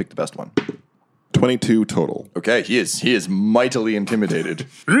twice and pick the best one. 22 total. Okay, he is mightily intimidated.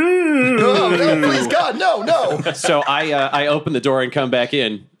 No, please, God, no. So I open the door and come back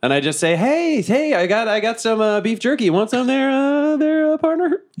in, and I just say, hey, I got some beef jerky. You want some there,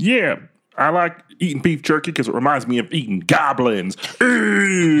 partner? Yeah, I like eating beef jerky because it reminds me of eating goblins.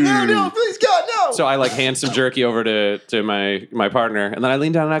 No, please, God, no. So I like hand some jerky over to my partner, and then I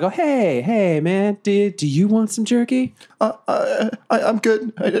lean down and I go, hey, man, do you want some jerky? I'm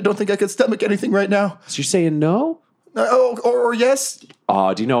good. I don't think I could stomach anything right now. So you're saying no? Or yes?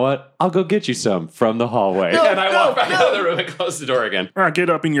 Oh, do you know what? I'll go get you some from the hallway. And I walk back out of the room and close the door again. I get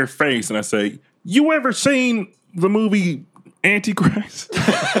up in your face and I say, you ever seen the movie Antichrist?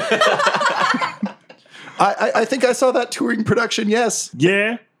 I think I saw that touring production, yes.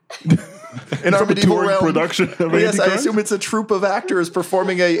 Yeah? In our medieval touring realm. Production of yes, Antichrist? I assume it's a troupe of actors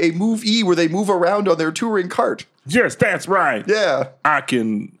performing a movie where they move around on their touring cart. Yes, that's right. Yeah. I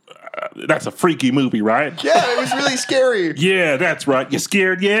can... that's a freaky movie, right? Yeah, it was really scary. Yeah, that's right. You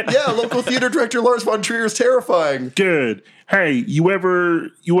scared yet? Yeah, local theater director Lars von Trier is terrifying. Good. Hey, you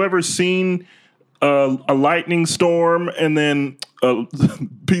ever seen a lightning storm and then a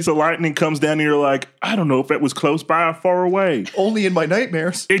piece of lightning comes down and you're like, I don't know if that was close by or far away. Only in my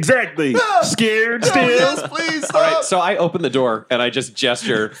nightmares. Exactly. Scared still? Yes, please stop. All right, so I open the door and I just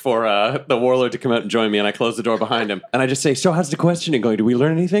gesture for the warlord to come out and join me, and I close the door behind him. And I just say, so how's the questioning going? Do we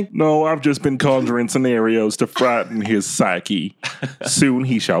learn anything? No, I've just been conjuring scenarios to frighten his psyche. Soon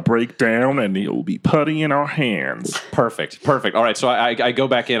he shall break down and he'll be putty in our hands. Perfect. All right, so I go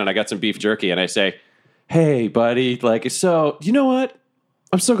back in and I got some beef jerky and I say, hey, buddy, so, you know what?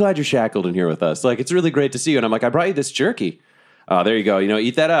 I'm so glad you're shackled in here with us. It's really great to see you. And I'm like, I brought you this jerky. Oh, there you go.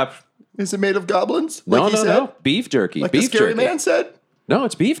 Eat that up. Is it made of goblins? No. Beef jerky. Like beef the scary jerky. man said? No,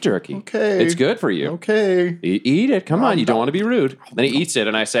 it's beef jerky. Okay. It's good for you. Okay. Eat it. Come on. You don't want to be rude. Then he eats it,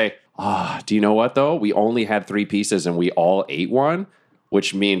 and I say, do you know what, though? We only had 3 pieces, and we all ate one,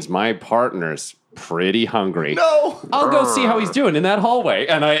 which means my partner's pretty hungry. No! I'll go see how he's doing in that hallway.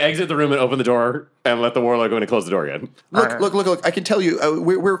 And I exit the room and open the door and let the warlord go in and close the door again. Look. I can tell you,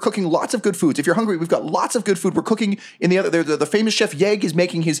 we're cooking lots of good foods. If you're hungry, we've got lots of good food. We're cooking in the other, the famous chef Yeg is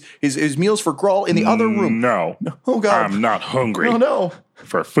making his meals for Grawl in the other room. No. Oh, God. I'm not hungry. Oh, no.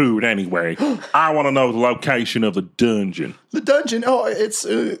 For food anyway. I want to know the location of the dungeon. The dungeon? Oh, it's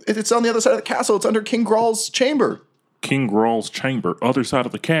on the other side of the castle. It's under King Grawl's chamber. King Grawl's chamber, other side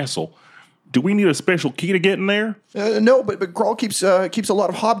of the castle. Do we need a special key to get in there? No, but Grawl keeps a lot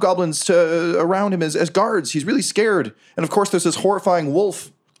of hobgoblins around him as guards. He's really scared. And of course, there's this horrifying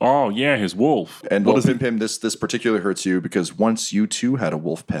wolf. Oh, yeah, his wolf. And Pim, this particularly hurts you because once you too had a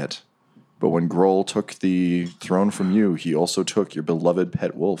wolf pet. But when Grawl took the throne from you, he also took your beloved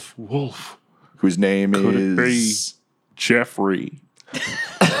pet wolf. Wolf. Whose name Could is... it be Jeffrey?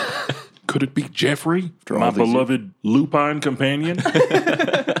 Could it be Jeffrey, my beloved lupine companion?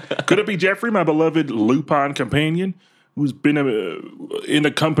 Could it be Jeffrey, my beloved lupine companion, who's been in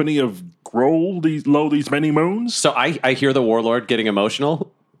the company of Grawl these many moons? So I hear the warlord getting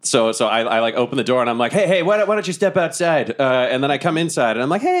emotional. So I like open the door and I'm like, hey, why don't you step outside? And then I come inside and I'm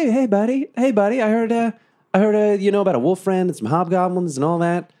like, hey, buddy, I heard about a wolf friend and some hobgoblins and all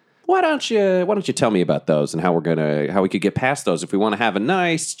that. Why don't you tell me about those and how we could get past those if we want to have a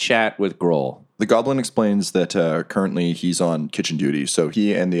nice chat with Grawl? The goblin explains that currently he's on kitchen duty, so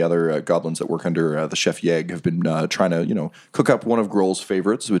he and the other goblins that work under the chef Yeg have been trying to, cook up one of Growl's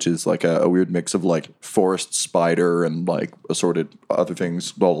favorites, which is like a weird mix of like forest spider and like assorted other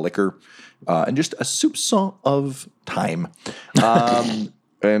things, liquor, and just a soupçon of thyme.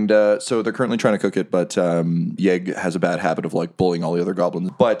 And so they're currently trying to cook it, but Yeg has a bad habit of like bullying all the other goblins.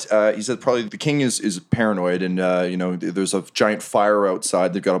 But he said probably the king is paranoid, and there's a giant fire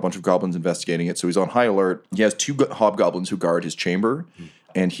outside. They've got a bunch of goblins investigating it, so he's on high alert. He has 2 hobgoblins who guard his chamber,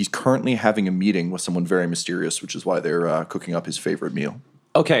 and he's currently having a meeting with someone very mysterious, which is why they're cooking up his favorite meal.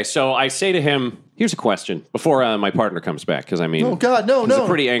 Okay, so I say to him, here's a question before my partner comes back, because I mean, oh God, no, he's a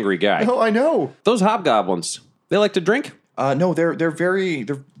pretty angry guy. No, I know. Those hobgoblins, they like to drink? No, they're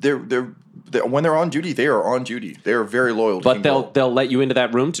when they're on duty, they are on duty. They are very loyal to King Grawl. They'll let you into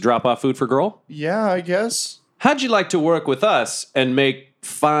that room to drop off food for Grawl? Yeah, I guess. How'd you like to work with us and make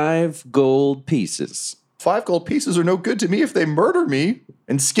 5 gold pieces? 5 gold pieces are no good to me if they murder me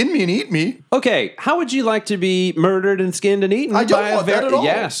and skin me and eat me. Okay, how would you like to be murdered and skinned and eaten? I don't want that at all.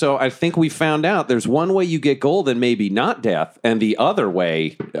 Yeah, so I think we found out there's one way you get gold and maybe not death, and the other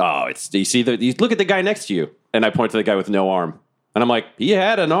way, you look at the guy next to you, and I point to the guy with no arm, and I'm like, he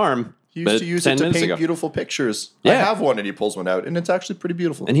had an arm. He used to use it to paint beautiful pictures. Yeah. I have one, and he pulls one out, and it's actually pretty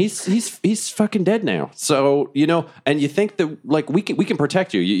beautiful. And he's fucking dead now. So, and you think that, like, we can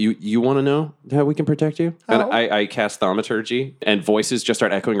protect you. You want to know how we can protect you? How? And I cast thaumaturgy, and voices just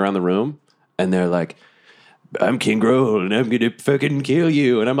start echoing around the room, and they're like, I'm King Grawl, and I'm going to fucking kill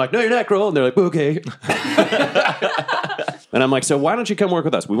you. And I'm like, no, you're not Grawl. And they're like, okay. And I'm like, so why don't you come work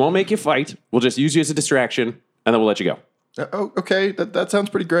with us? We won't make you fight. We'll just use you as a distraction, and then we'll let you go. Okay. That sounds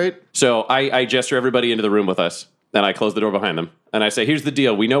pretty great. So I gesture everybody into the room with us, and I close the door behind them. And I say, here's the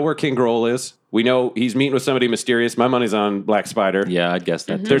deal. We know where King Grawl is. We know he's meeting with somebody mysterious. My money's on Black Spider. Yeah, I'd guess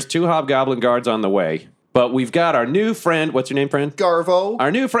that. Mm-hmm. There's 2 hobgoblin guards on the way. But we've got our new friend. What's your name, friend? Garvo.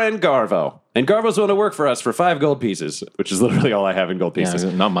 Our new friend, Garvo. And Garvo's willing to work for us for 5 gold pieces, which is literally all I have in gold pieces.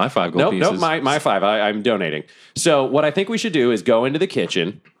 Yeah, not my 5 gold pieces. Nope, my 5. I'm donating. So what I think we should do is go into the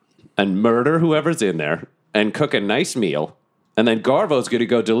kitchen and murder whoever's in there and cook a nice meal. And then Garvo's going to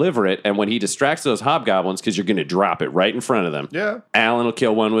go deliver it, and when he distracts those hobgoblins, because you're going to drop it right in front of them, Alan will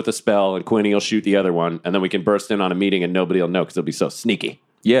kill one with a spell, and Quinny will shoot the other one, and then we can burst in on a meeting, and nobody will know because it'll be so sneaky.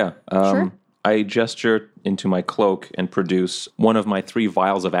 Yeah. Sure. I gesture into my cloak and produce one of my 3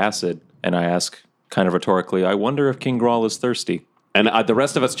 vials of acid, and I ask, kind of rhetorically, I wonder if King Grawl is thirsty. And the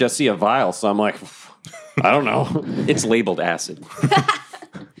rest of us just see a vial, so I'm like, I don't know. It's labeled acid.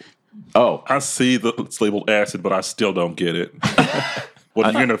 Oh. I see that it's labeled acid, but I still don't get it.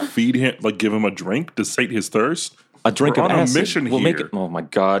 What, you're going to feed him, like give him a drink to sate his thirst? A drink We're of on acid. A mission we'll here. Make it. Oh my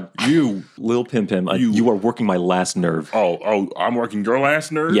God, you Lil Pim Pim, you are working my last nerve. Oh, I'm working your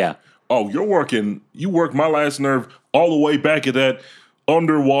last nerve? Yeah. Oh, you work my last nerve all the way back at that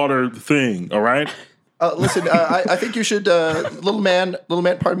underwater thing, all right? Listen, I think you should, little man,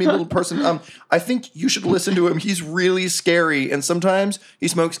 pardon me, little person. I think you should listen to him. He's really scary, and sometimes he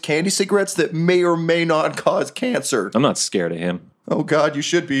smokes candy cigarettes that may or may not cause cancer. I'm not scared of him. Oh God, you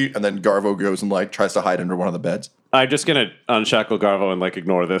should be. And then Garvo goes and like tries to hide under one of the beds. I'm just gonna unshackle Garvo and like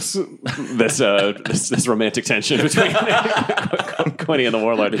ignore this romantic tension between Quinny and the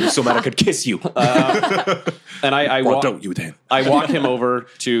Warlord. So mad I could kiss you. And I don't you then? I walk him over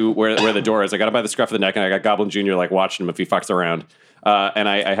to where the door is. I got him by the scruff of the neck, and I got Goblin Jr. like watching him if he fucks around. And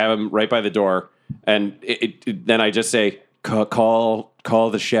I have him right by the door, and then I just say, call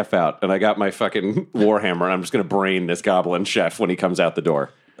the chef out. And I got my fucking warhammer, and I'm just gonna brain this goblin chef when he comes out the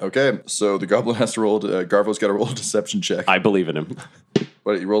door. Okay, so the goblin has to roll. Garvo's got to roll a deception check. I believe in him,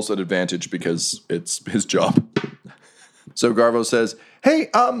 but he rolls at advantage because it's his job. So Garvo says, "Hey,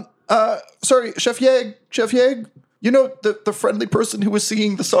 sorry, Chef Yeg. You know the friendly person who was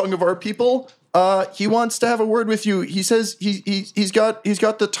singing the song of our people. He wants to have a word with you. He says he's got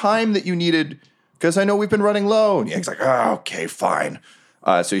the time that you needed because I know we've been running low." And Yeg's like, "Oh, okay, fine."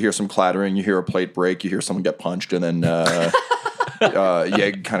 So you hear some clattering, you hear a plate break, you hear someone get punched, and then.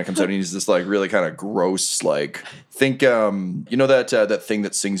 Yeg kind of comes out and he's this like really kind of gross, like think you know that thing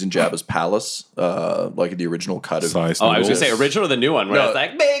that sings in Jabba's palace, like the original cut of. I was gonna say original or the new one where it's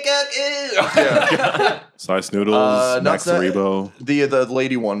like make a Size Noodles, Max Rebo. The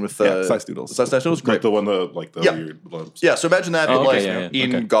lady one with the Size Noodles. Size Noodles, great. Like the one the weird lumps. Yeah, so imagine that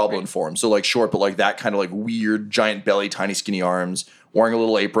in goblin form. So like short, but like that kind of like weird giant belly, tiny skinny arms, wearing a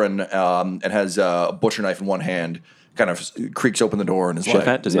little apron, and has a butcher knife in one hand. Kind of creaks open the door and is chef like...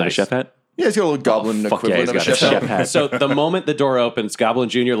 hat? Does he have a chef hat? Yeah, he's got a little goblin equivalent of a chef hat. So the moment the door opens, Goblin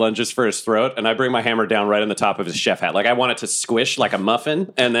Jr. lunges for his throat, and I bring my hammer down right on the top of his chef hat. Like I want it to squish like a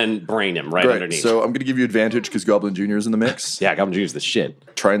muffin and then brain him right underneath. So I'm going to give you advantage because Goblin Jr. is in the mix. Yeah, Goblin Jr. is the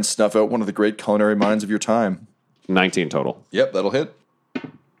shit. Try and snuff out one of the great culinary minds of your time. 19 total. Yep, that'll hit.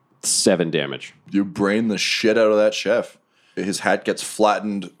 7 damage. You brain the shit out of that chef. His hat gets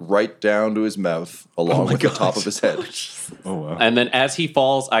flattened right down to his mouth, along with the top of his head. Oh, wow. And then as he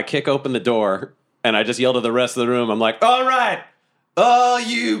falls, I kick open the door, and I just yell to the rest of the room, I'm like, all right, all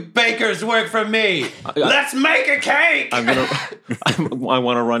you bakers work for me. Let's make a cake! I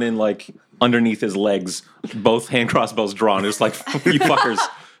want to run in, like, underneath his legs, both hand crossbows drawn, just like, you fuckers,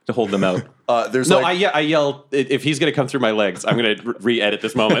 to hold them out. I yell, if he's going to come through my legs, I'm going to re-edit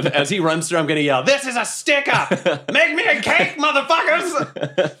this moment. As he runs through, I'm going to yell, this is a stick-up! Make me a cake,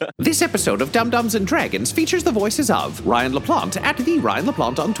 motherfuckers! This episode of Dum-Dums and Dragons features the voices of Ryan LaPlante at the Ryan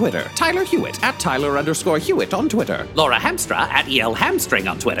LaPlante on Twitter, Tyler Hewitt at Tyler_Hewitt on Twitter, Laura Hamstra at EL Hamstring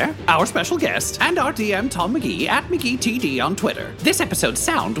on Twitter, our special guest, and our DM Tom McGee at McGeeTD on Twitter. This episode's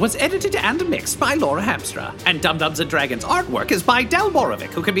sound was edited and mixed by Laura Hamstra, and Dum-Dums and Dragons artwork is by Del Borovic,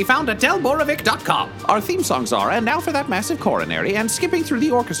 who can be found at delborovic.com. Our theme songs are And Now for That Massive Coronary and Skipping Through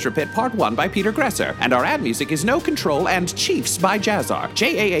the Orchestra Pit Part 1 by Peter Gresser, and our ad music is No Control and Chiefs by Jazzar,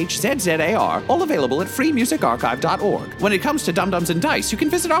 JAHZZAR, all available at freemusicarchive.org. When it comes to Dum-Dums and Dice, you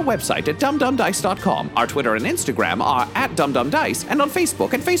can visit our website at dumdumdice.com. Our Twitter and Instagram are at dumdumdice, and on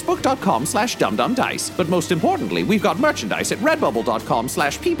Facebook at facebook.com/dumdumdice. But most importantly, we've got merchandise at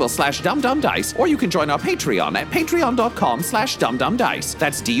redbubble.com/people/dumdumdice, or you can join our Patreon at patreon.com/dumdumdice.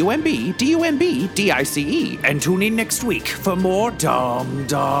 That's DUMBDICE. And tune in next week for more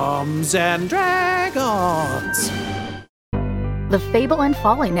Dum-Dums and Dragons. The Fable and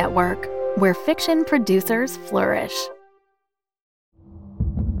Folly Network, where fiction producers flourish.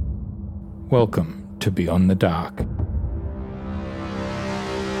 Welcome to Beyond the Dark.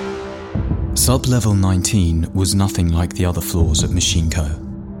 Sub-level 19 was nothing like the other floors at Machine Co.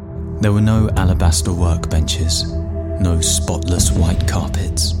 There were no alabaster workbenches, no spotless white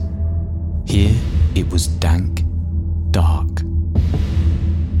carpets. Here, it was dank, dark,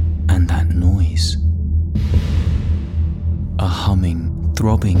 and that noise. A humming,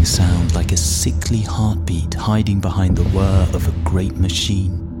 throbbing sound like a sickly heartbeat hiding behind the whir of a great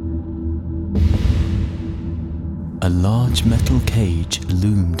machine. A large metal cage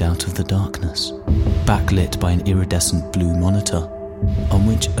loomed out of the darkness, backlit by an iridescent blue monitor, on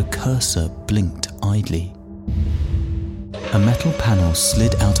which a cursor blinked idly. A metal panel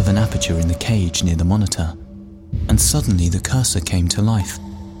slid out of an aperture in the cage near the monitor, and suddenly the cursor came to life.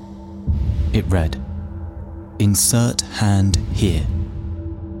 It read, "Insert hand here."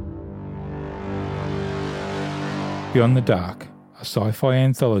 Beyond the Dark, a sci-fi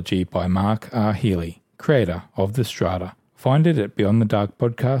anthology by Mark R. Healy, creator of The Strata. Find it at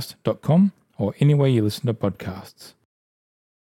beyondthedarkpodcast.com or anywhere you listen to podcasts.